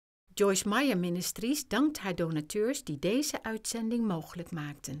Joyce Meyer Ministries dankt haar donateurs die deze uitzending mogelijk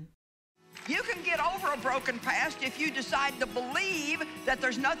maakten. You can get over a broken past if you decide to believe that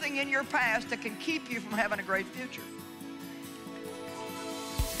there's nothing in your past that can keep you from having a great future.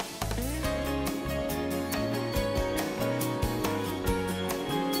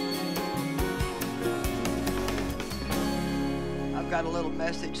 I've got a little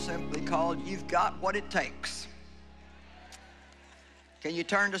message simply called, You've Got What It Takes. Can you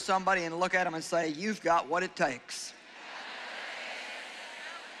turn to somebody and look at them and say, You've got what it takes?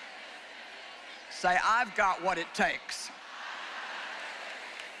 Say, I've got what it takes.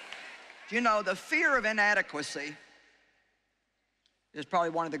 You know, the fear of inadequacy is probably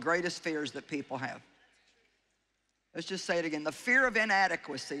one of the greatest fears that people have. Let's just say it again. The fear of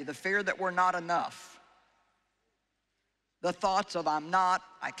inadequacy, the fear that we're not enough. The thoughts of I'm not,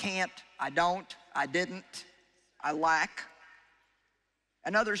 I can't, I don't, I didn't, I lack.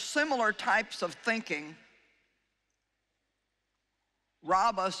 And other similar types of thinking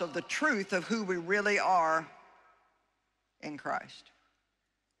rob us of the truth of who we really are in Christ.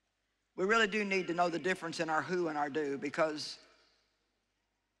 We really do need to know the difference in our who and our do, because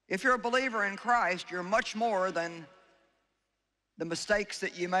if you're a believer in Christ, you're much more than the mistakes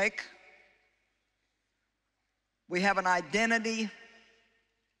that you make. We have an identity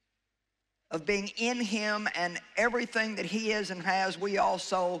of being in Him, and everything that He is and has, we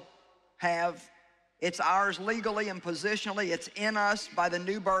also have. It's ours legally and positionally. It's in us by the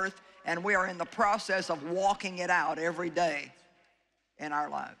new birth, and we are in the process of walking it out every day in our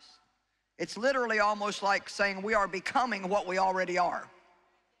lives. It's literally almost like saying we are becoming what we already are.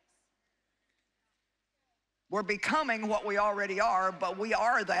 We're becoming what we already are, but we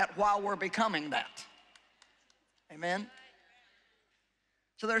are that while we're becoming that. Amen?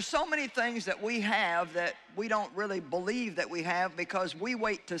 So there's so many things that we have that we don't really believe that we have because we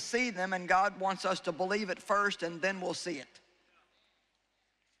wait to see them, and God wants us to believe it first, and then we'll see it.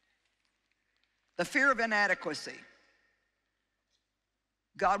 The fear of inadequacy.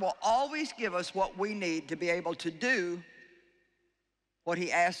 God will always give us what we need to be able to do what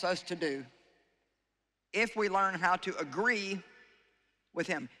He asks us to do if we learn how to agree with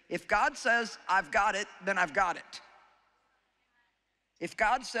Him. If God says, I've got it, then I've got it. If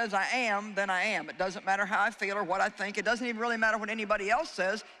God says I am, then I am. It doesn't matter how I feel or what I think. It doesn't even really matter what anybody else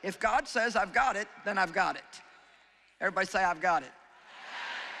says. If God says I've got it, then I've got it. Everybody say, I've got it.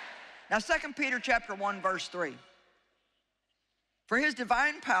 Now, 2 Peter chapter 1, verse 3. For His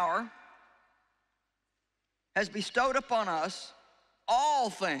divine power has bestowed upon us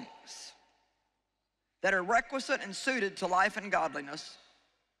all things that are requisite and suited to life and godliness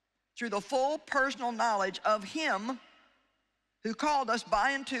through the full personal knowledge of Him who called us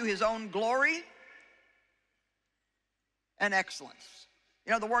by unto His own glory and excellence.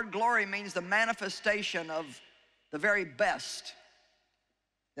 You know, the word glory means the manifestation of the very best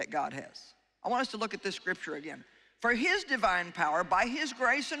that God has. I want us to look at this scripture again. For His divine power, by His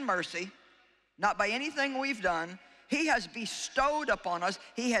grace and mercy, not by anything we've done, He has bestowed upon us,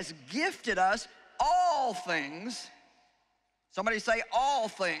 He has gifted us all things. Somebody say, all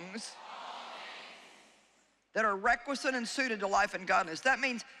things that are requisite and suited to life and godliness. That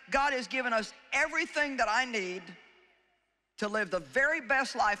means God has given us everything that I need to live the very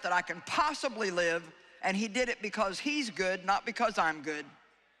best life that I can possibly live, and He did it because He's good, not because I'm good.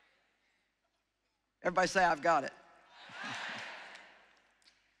 Everybody say, I've got it.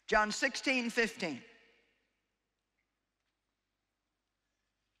 John 16:15.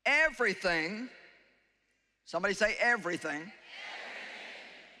 Everything, somebody say everything.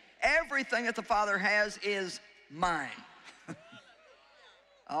 Everything that the Father has is mine.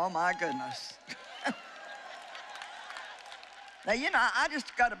 Oh my goodness. Now, you know, I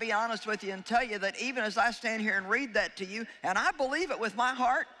just got to be honest with you and tell you that even as I stand here and read that to you, and I believe it with my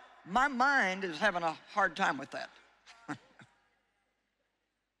heart, my mind is having a hard time with that.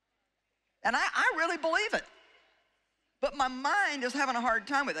 And I really believe it. But my mind is having a hard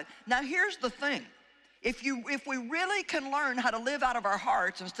time with it. Now, here's the thing. If we really can learn how to live out of our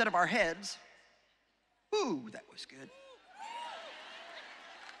hearts instead of our heads, ooh, that was good.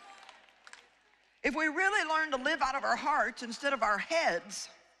 If we really learn to live out of our hearts instead of our heads,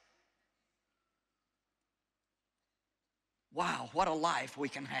 wow, what a life we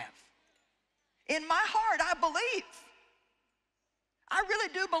can have. In my heart, I believe. I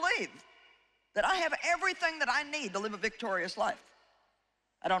really do believe that I have everything that I need to live a victorious life.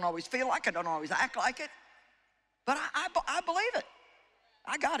 I don't always feel like it, I don't always act like it, but I believe it.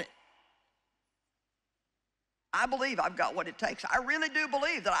 I got it. I believe I've got what it takes. I really do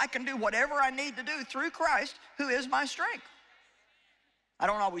believe that I can do whatever I need to do through Christ, who is my strength. I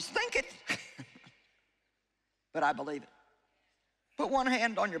don't always think it, but I believe it. Put one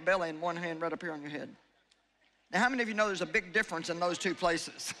hand on your belly and one hand right up here on your head. Now, how many of you know there's a big difference in those two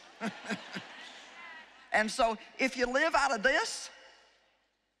places? And so if you live out of this,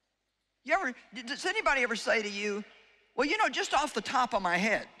 does anybody ever say to you, well, you know, just off the top of my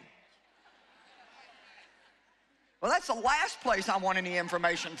head? Well, that's the last place I want any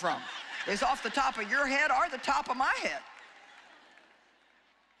information from, is off the top of your head or the top of my head.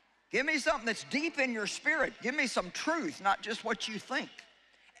 Give me something that's deep in your spirit. Give me some truth, not just what you think.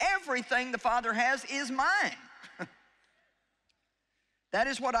 Everything the Father has is mine. That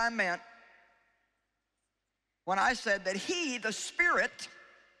is what I meant when I said that He, the Spirit,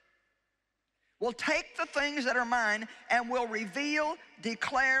 will take the things that are mine and will reveal,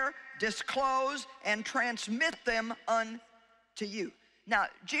 declare, disclose, and transmit them unto you. Now,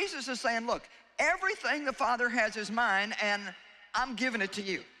 Jesus is saying, look, everything the Father has is mine, and I'm giving it to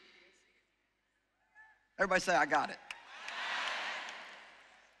you. Everybody say, I got it.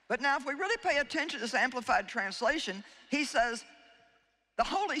 But now, if we really pay attention to this Amplified Translation, he says, the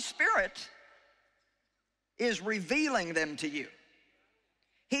Holy Spirit is revealing them to you.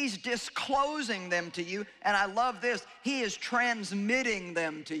 He's disclosing them to you, and I love this, He is transmitting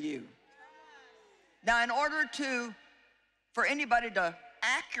them to you. Now, in order for anybody to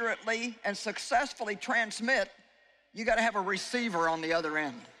accurately and successfully transmit, you got to have a receiver on the other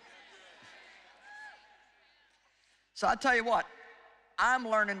end. So I tell you what, I'm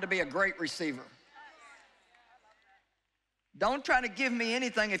learning to be a great receiver. Don't try to give me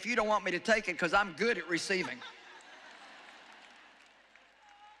anything if you don't want me to take it, because I'm good at receiving.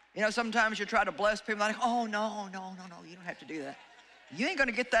 You know, sometimes you try to bless people like, oh, no, you don't have to do that. You ain't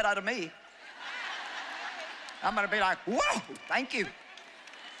gonna get that out of me. I'm gonna be like, whoa, thank you.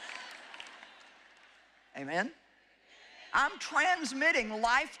 Amen? I'm transmitting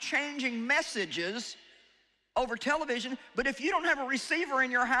life-changing messages over television, but if you don't have a receiver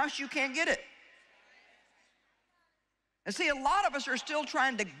in your house, you can't get it. And see, a lot of us are still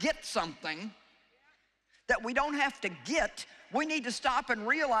trying to get something that we don't have to get. We need to stop and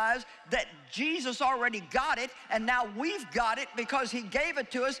realize that Jesus already got it, and now we've got it because He gave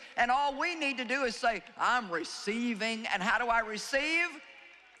it to us, and all we need to do is say, I'm receiving. And how do I receive?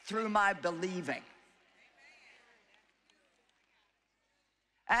 Through my believing.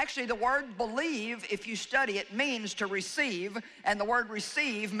 Actually, the word believe, if you study it, means to receive, and the word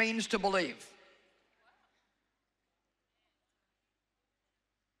receive means to believe.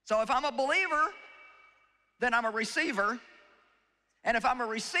 So if I'm a believer, then I'm a receiver. And if I'm a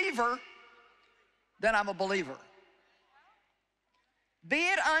receiver, then I'm a believer. Be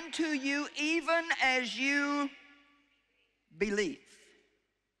it unto you even as you believe.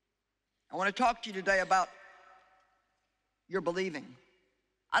 I want to talk to you today about your believing.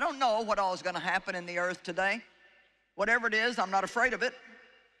 I don't know what all is going to happen in the earth today. Whatever it is, I'm not afraid of it,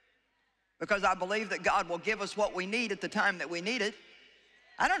 because I believe that God will give us what we need at the time that we need it.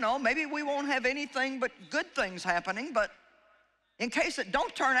 I don't know, maybe we won't have anything but good things happening, but in case it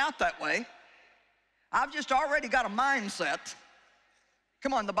don't turn out that way, I've just already got a mindset.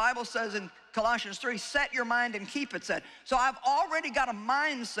 Come on, the Bible says in Colossians 3, set your mind and keep it set. So I've already got a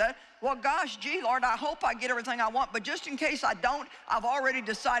mindset. Well, gosh, gee, Lord, I hope I get everything I want, but just in case I don't, I've already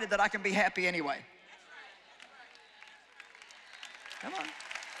decided that I can be happy anyway. Come on.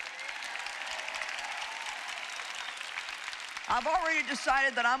 I've already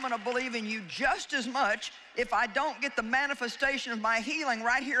decided that I'm going to believe in you just as much if I don't get the manifestation of my healing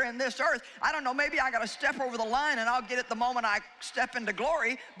right here in this earth. I don't know, maybe I got to step over the line and I'll get it the moment I step into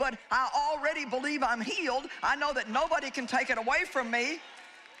glory, but I already believe I'm healed. I know that nobody can take it away from me.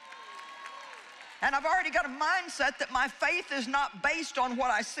 And I've already got a mindset that my faith is not based on what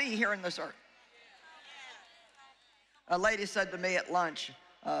I see here in this earth. A lady said to me at lunch,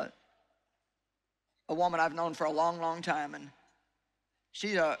 a woman I've known for a long, long time, and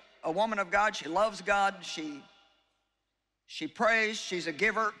she's a woman of God. She loves God. She prays. She's a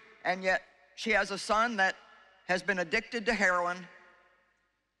giver. And yet she has a son that has been addicted to heroin.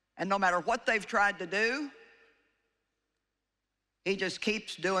 And no matter what they've tried to do, he just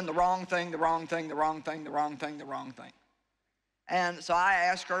keeps doing the wrong thing, the wrong thing, the wrong thing, the wrong thing, the wrong thing. And so I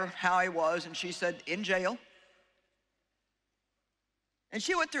asked her how he was, and she said, in jail. And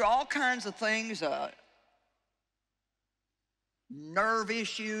she went through all kinds of things, nerve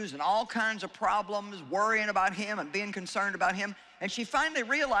issues and all kinds of problems, worrying about him and being concerned about him. And she finally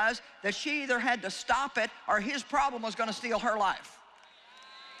realized that she either had to stop it or his problem was going to steal her life.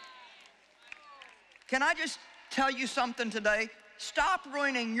 Can I just tell you something today? Stop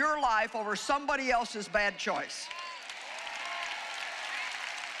ruining your life over somebody else's bad choice.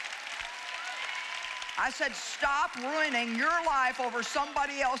 I said, stop ruining your life over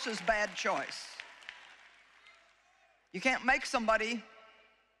somebody else's bad choice. You can't make somebody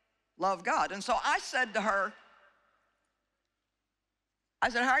love God. And so I said to her, I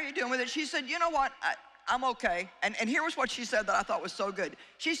said, how are you doing with it? She said, you know what, I'm okay. And here was what she said that I thought was so good.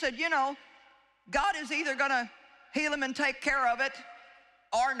 She said, you know, God is either gonna heal him and take care of it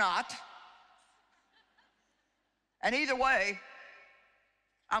or not. And either way,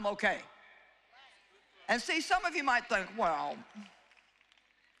 I'm okay. And see, some of you might think, well,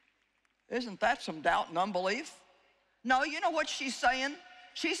 isn't that some doubt and unbelief? No, you know what she's saying?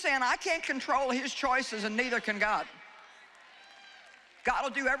 She's saying, I can't control his choices and neither can God. God will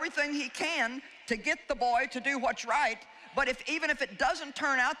do everything he can to get the boy to do what's right, but even if it doesn't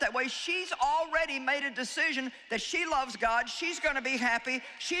turn out that way, she's already made a decision that she loves God, she's gonna be happy,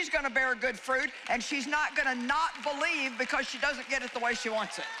 she's gonna bear good fruit, and she's not gonna not believe because she doesn't get it the way she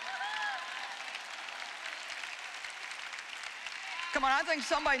wants it. Come on, I think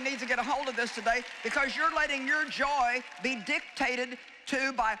somebody needs to get a hold of this today, because you're letting your joy be dictated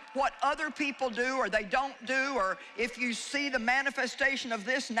to by what other people do or they don't do, or if you see the manifestation of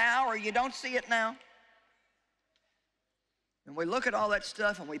this now or you don't see it now. And we look at all that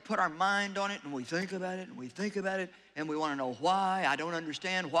stuff and we put our mind on it and we think about it and we think about it and we want to know why. I don't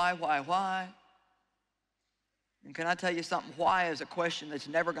understand why. And can I tell you something? Why is a question that's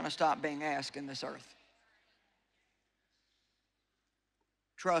never going to stop being asked in this earth.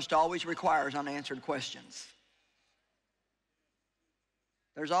 Trust always requires unanswered questions.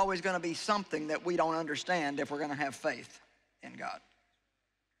 There's always going to be something that we don't understand if we're going to have faith in God.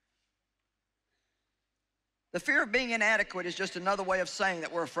 The fear of being inadequate is just another way of saying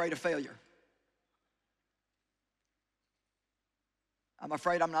that we're afraid of failure. I'm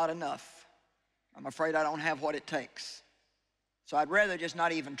afraid I'm not enough. I'm afraid I don't have what it takes. So I'd rather just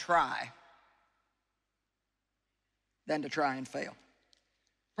not even try than to try and fail.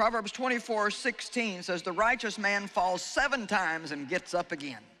 Proverbs 24:16 says, the righteous man falls 7 times and gets up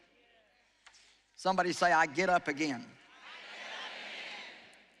again. Somebody say, I get up again.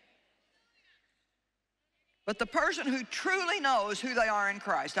 But the person who truly knows who they are in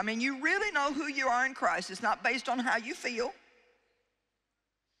Christ, I mean, you really know who you are in Christ. It's not based on how you feel.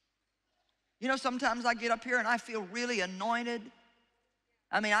 You know, sometimes I get up here and I feel really anointed.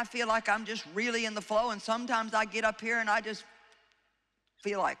 I mean, I feel like I'm just really in the flow, and sometimes I get up here and I just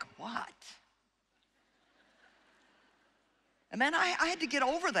feel like, what? And man, I had to get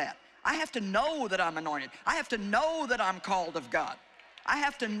over that. I have to know that I'm anointed. I have to know that I'm called of God. I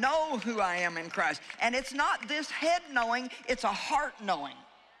have to know who I am in Christ. And it's not this head knowing, it's a heart knowing.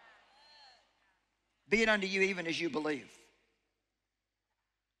 Be it unto you even as you believe.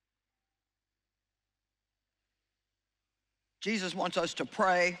 Jesus wants us to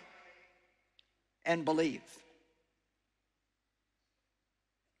pray and believe.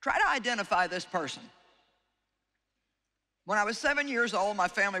 Try to identify this person. When I was 7 years old, my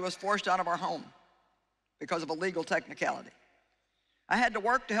family was forced out of our home because of a legal technicality. I had to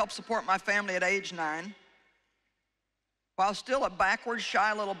work to help support my family at age 9. While still a backward,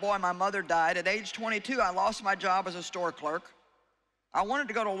 shy little boy, my mother died. At age 22, I lost my job as a store clerk. I wanted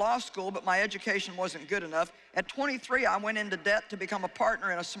to go to law school, but my education wasn't good enough. At 23, I went into debt to become a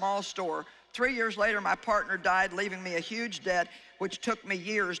partner in a small store. 3 years later, my partner died, leaving me a huge debt, which took me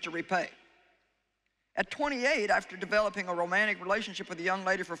years to repay. At 28, after developing a romantic relationship with a young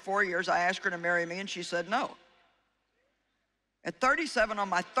lady for 4 years, I asked her to marry me, and she said no. At 37, on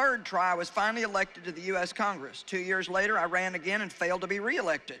my 3rd try, I was finally elected to the U.S. Congress. 2 years later, I ran again and failed to be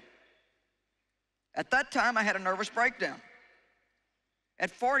reelected. At that time, I had a nervous breakdown. At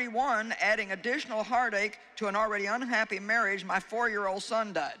 41, adding additional heartache to an already unhappy marriage, my 4-year-old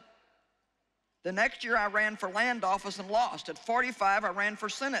son died. The next year, I ran for land office and lost. At 45, I ran for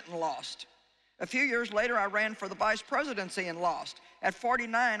Senate and lost. A few years later, I ran for the vice presidency and lost. At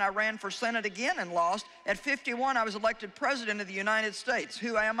 49, I ran for Senate again and lost. At 51, I was elected president of the United States.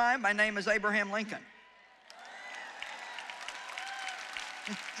 Who am I? My name is Abraham Lincoln.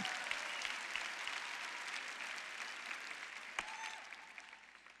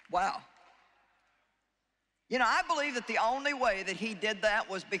 Wow. You know, I believe that the only way that he did that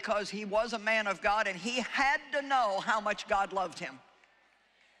was because he was a man of God and he had to know how much God loved him.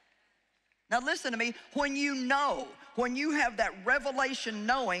 Now listen to me, when you know, when you have that revelation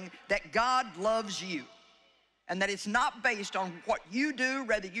knowing that God loves you and that it's not based on what you do,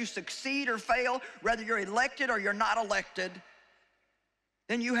 whether you succeed or fail, whether you're elected or you're not elected,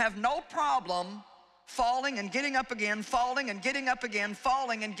 then you have no problem falling and getting up again, falling and getting up again,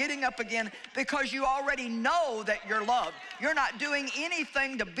 falling and getting up again, because you already know that you're loved. You're not doing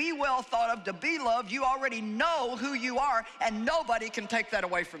anything to be well thought of, to be loved. You already know who you are, and nobody can take that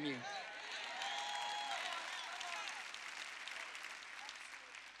away from you.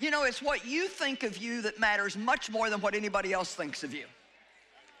 You know, it's what you think of you that matters much more than what anybody else thinks of you.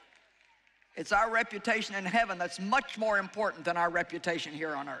 It's our reputation in heaven that's much more important than our reputation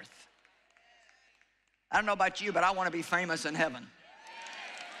here on earth. I don't know about you, but I want to be famous in heaven.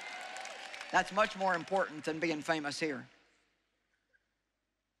 That's much more important than being famous here.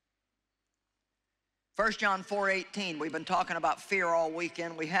 1 John 4:18, we've been talking about fear all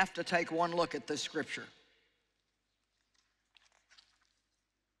weekend. We have to take one look at this scripture.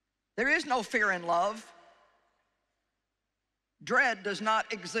 There is no fear in love. Dread does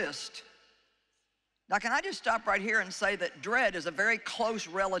not exist. Now, can I just stop right here and say that dread is a very close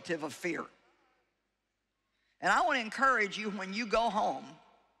relative of fear? And I want to encourage you, when you go home,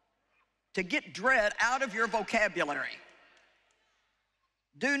 to get dread out of your vocabulary.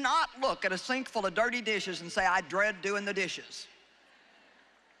 Do not look at a sink full of dirty dishes and say, I dread doing the dishes.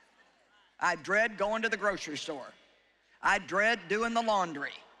 I dread going to the grocery store. I dread doing the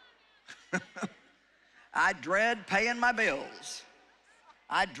laundry. I dread paying my bills.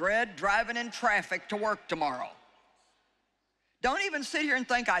 I dread driving in traffic to work tomorrow. Don't even sit here and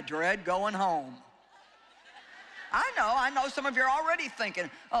think, I dread going home. I know some of you are already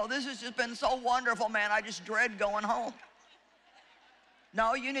thinking, oh, this has just been so wonderful, man, I just dread going home.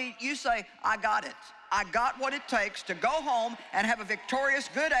 No, you say, I got it. I got what it takes to go home and have a victorious,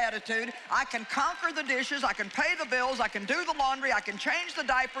 good attitude. I can conquer the dishes, I can pay the bills, I can do the laundry, I can change the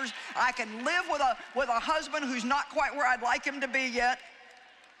diapers, I can live with a husband who's not quite where I'd like him to be yet.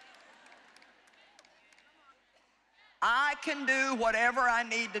 I can do whatever I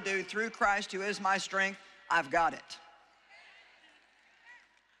need to do through Christ who is my strength. I've got it.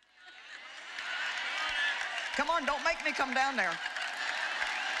 Come on, don't make me come down there.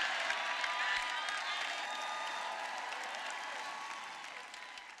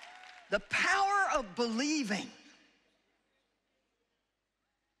 The power of believing.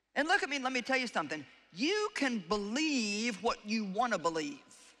 And look at me, let me tell you something. You can believe what you want to believe.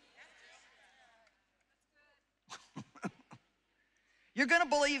 You're going to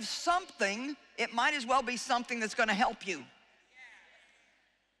believe something. It might as well be something that's going to help you.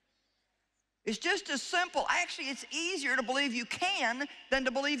 It's just as simple. Actually, it's easier to believe you can than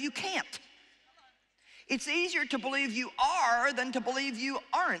to believe you can't. It's easier to believe you are than to believe you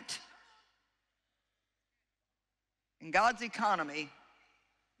aren't. In God's economy,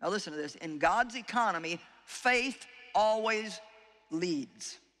 now listen to this, in God's economy, faith always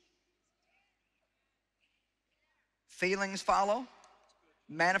leads. Feelings follow.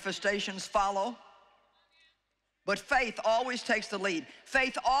 Manifestations follow, but faith always takes the lead.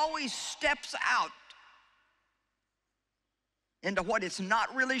 Faith always steps out into what it's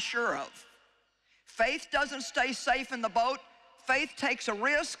not really sure of. Faith doesn't stay safe in the boat. Faith takes a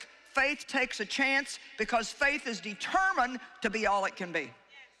risk. Faith takes a chance, because faith is determined to be all it can be.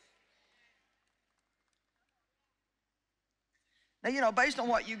 Now, you know, based on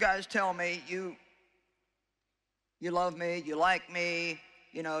what you guys tell me, you love me, you like me,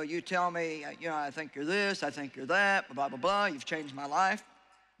 you know, you tell me, you know, I think you're this, I think you're that, blah, blah, blah, you've changed my life.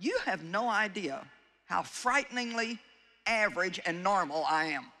 You have no idea how frighteningly average and normal I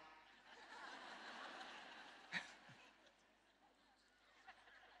am.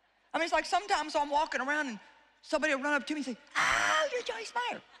 I mean, it's like sometimes I'm walking around and somebody will run up to me and say, oh, you're Joyce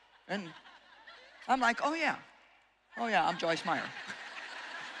Meyer. And I'm like, oh yeah, I'm Joyce Meyer.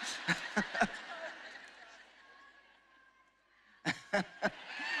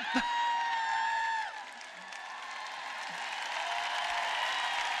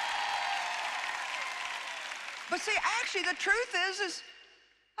 But see, actually the truth is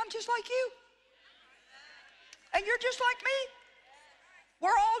I'm just like you. And you're just like me. We're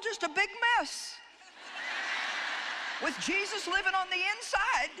all just a big mess. With Jesus living on the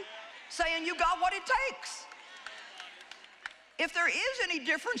inside, saying you got what it takes. If there is any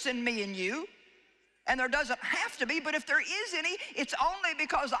difference in me and you, and there doesn't have to be, but if there is any, it's only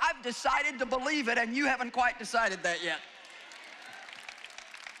because I've decided to believe it and you haven't quite decided that yet.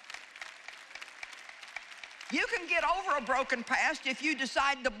 You can get over a broken past if you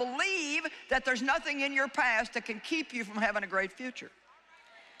decide to believe that there's nothing in your past that can keep you from having a great future.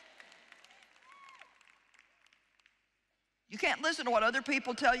 You can't listen to what other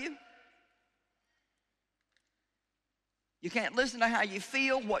people tell you. You can't listen to how you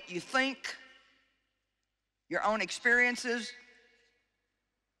feel, what you think, your own experiences.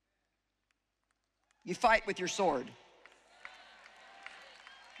 You fight with your sword.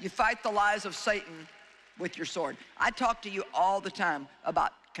 You fight the lies of Satan with your sword. I talk to you all the time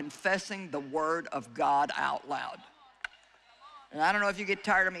about confessing the word of God out loud. And I don't know if you get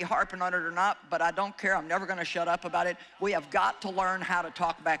tired of me harping on it or not, but I don't care. I'm never going to shut up about it. We have got to learn how to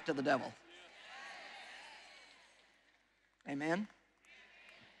talk back to the devil. Amen?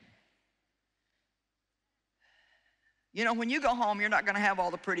 You know, when you go home, you're not going to have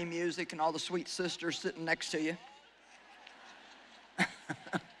all the pretty music and all the sweet sisters sitting next to you.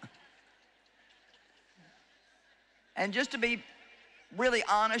 And just to be really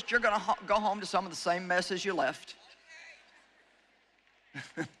honest, you're going to go home to some of the same messes you left.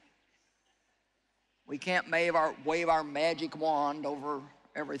 We can't wave our magic wand over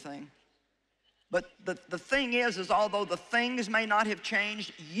everything. But the thing is although the things may not have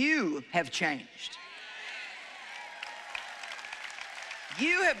changed, you have changed.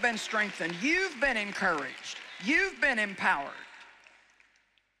 You have been strengthened. You've been encouraged. You've been empowered.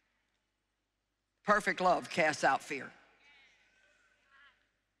 Perfect love casts out fear.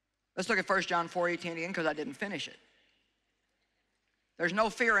 Let's look at 1 John 4:18 again, because I didn't finish it. There's no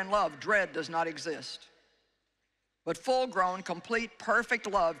fear in love. Dread does not exist. But full-grown, complete, perfect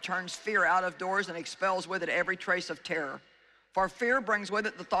love turns fear out of doors and expels with it every trace of terror. For fear brings with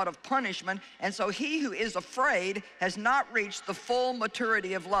it the thought of punishment, and so he who is afraid has not reached the full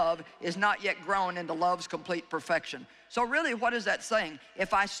maturity of love, is not yet grown into love's complete perfection. So really, what is that saying?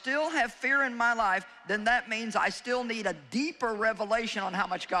 If I still have fear in my life, then that means I still need a deeper revelation on how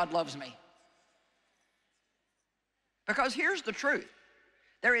much God loves me. Because here's the truth.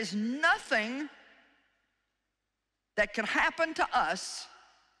 There is nothing that can happen to us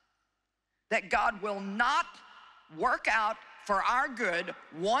that God will not work out for our good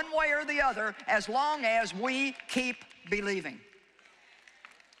one way or the other, as long as we keep believing.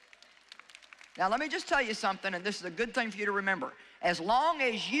 Now let me just tell you something, and this is a good thing for you to remember. As long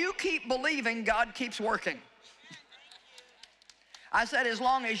as you keep believing, God keeps working. I said, as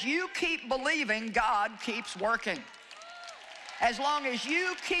long as you keep believing, God keeps working. As long as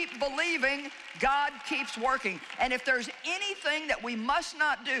you keep believing, God keeps working. And if there's anything that we must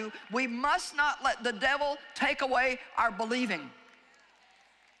not do, we must not let the devil take away our believing.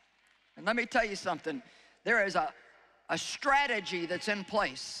 And let me tell you something. There is a strategy that's in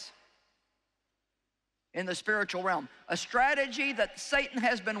place in the spiritual realm. A strategy that Satan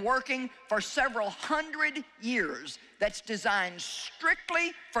has been working for several hundred years, that's designed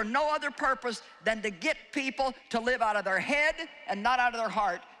strictly for no other purpose than to get people to live out of their head and not out of their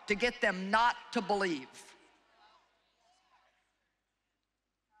heart, to get them not to believe.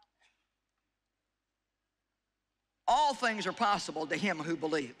 All things are possible to him who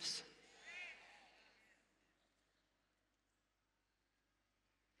believes.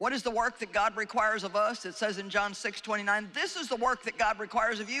 What is the work that God requires of us? It says in John 6:29, this is the work that God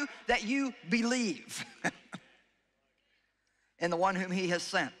requires of you, that you believe in the one whom he has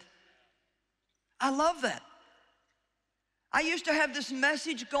sent. I love that. I used to have this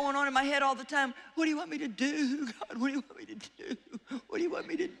message going on in my head all the time. What do you want me to do, God? What do you want me to do? What do you want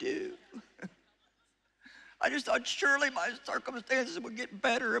me to do? I just thought surely my circumstances would get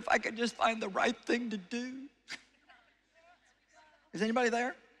better if I could just find the right thing to do. Is anybody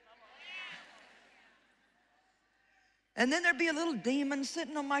there? And then there'd be a little demon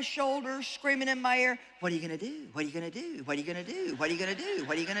sitting on my shoulder, screaming in my ear, what are you going to do? What are you going to do? What are you going to do? What are you going to do?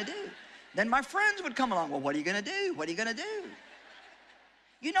 What are you going to do? Then my friends would come along, well, what are you going to do? What are you going to do?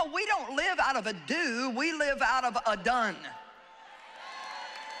 You know, we don't live out of a do, we live out of a done.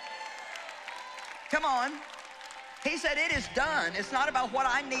 Come on. He said, it is done. It's not about what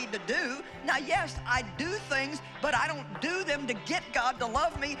I need to do. Now, yes, I do things, but I don't do them to get God to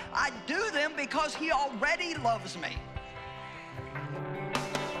love me. I do them because he already loves me.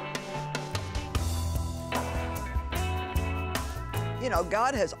 You know,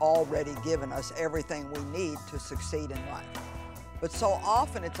 God has already given us everything we need to succeed in life. But so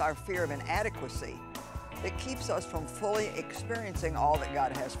often it's our fear of inadequacy that keeps us from fully experiencing all that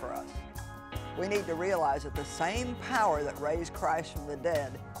God has for us. We need to realize that the same power that raised Christ from the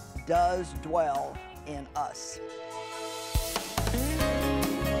dead does dwell in us.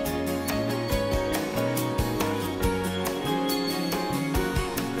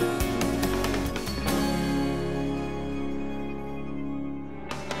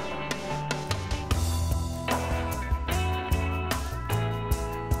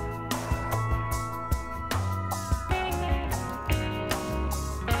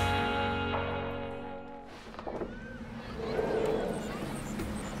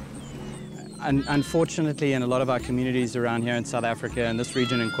 Unfortunately, in a lot of our communities around here in South Africa, in this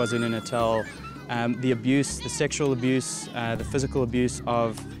region in KwaZulu-Natal, the abuse, the sexual abuse, the physical abuse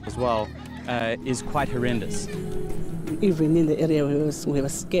of as well is quite horrendous. Even in the area we were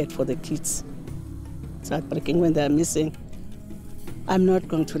scared for the kids. It's heartbreaking when they're missing. I'm not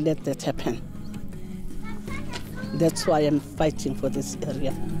going to let that happen. That's why I'm fighting for this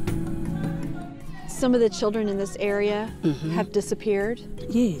area. Some of the children in this area have disappeared?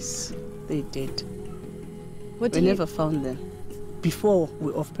 Yes, they did. What We never found them. Before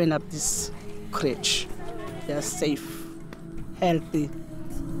we open up this crèche, they are safe, healthy,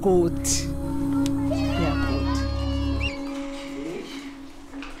 good. They are good.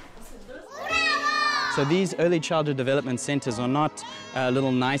 So these early childhood development centers are not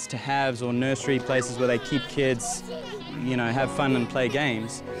little nice-to-haves or nursery places where they keep kids, you know, have fun and play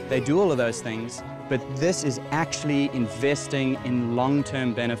games. They do all of those things, but this is actually investing in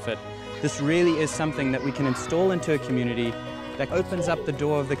long-term benefit. This really is something that we can install into a community that opens up the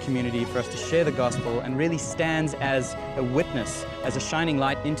door of the community for us to share the gospel and really stands as a witness, as a shining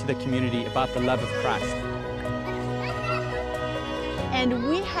light into the community about the love of Christ. And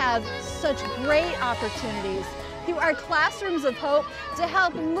we have such great opportunities through our Classrooms of Hope to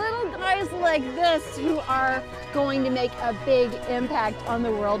help little guys like this who are going to make a big impact on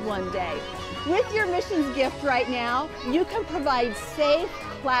the world one day. With your missions gift right now, you can provide safe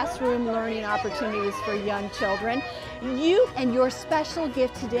classroom learning opportunities for young children. You and your special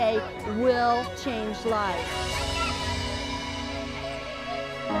gift today will change lives.